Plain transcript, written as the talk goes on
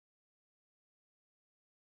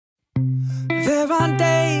There are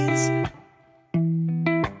days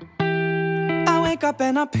I wake up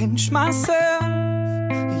and I pinch myself.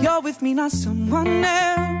 You're with me, not someone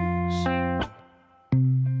else.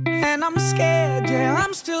 And I'm scared, yeah,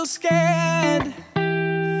 I'm still scared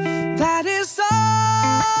that it's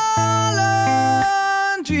all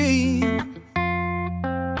a dream.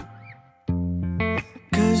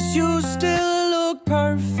 'Cause you still look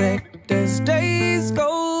perfect as days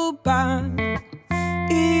go by.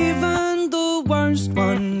 Even the worst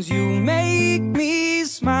ones, you make me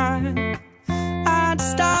smile. I'd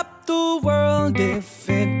stop the world if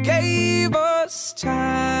it gave us time.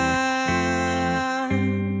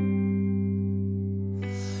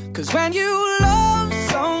 'Cause when you love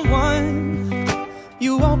someone,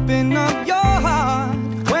 you open up your heart.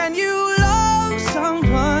 When you love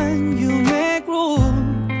someone, you make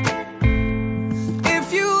room. If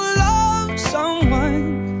you love someone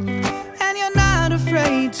and you're not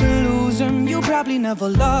afraid to lose them, you probably never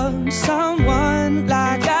loved someone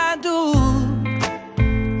like I do.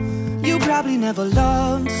 You probably never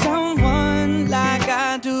loved someone like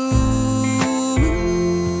I do.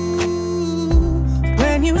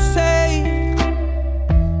 When you say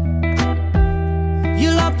you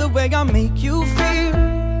love the way I make you feel,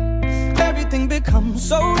 everything becomes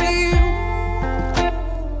so real.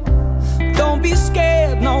 Don't be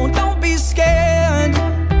scared, no, don't be scared,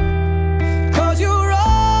 'cause you're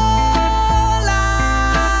all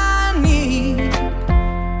I need.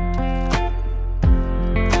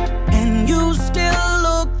 And you still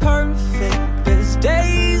look perfect as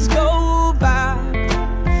days go by.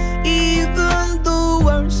 Even the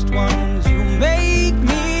worst ones, you make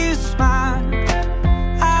me smile.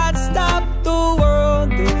 I'd stop the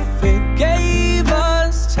world if it gave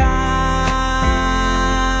us time.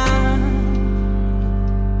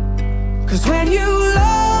 'Cause when you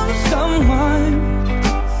love someone,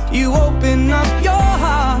 you open up your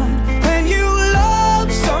heart. When you love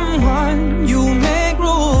someone, you make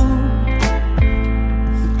room.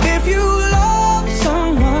 If you love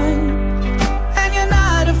someone and you're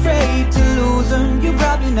not afraid to lose them, you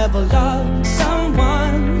probably never loved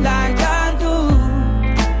someone like I do.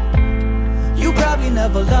 You probably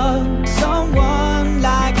never loved someone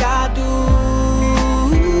like I do.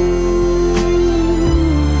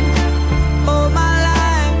 All my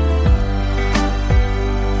life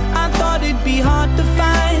I thought it'd be hard to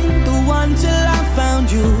find the one till I found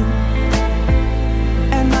you.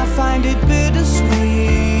 And I find it bittersweet,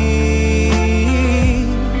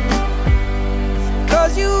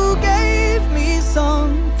 'cause you gave me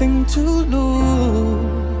something to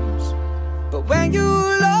lose. But when you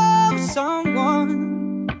love someone,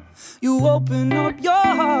 you open up your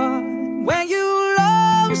heart. When you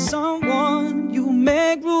love someone, you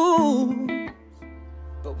make room.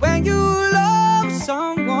 But when you love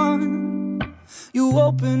someone, you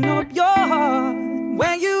open up your heart.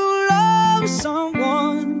 When you love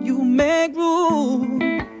someone, you make room.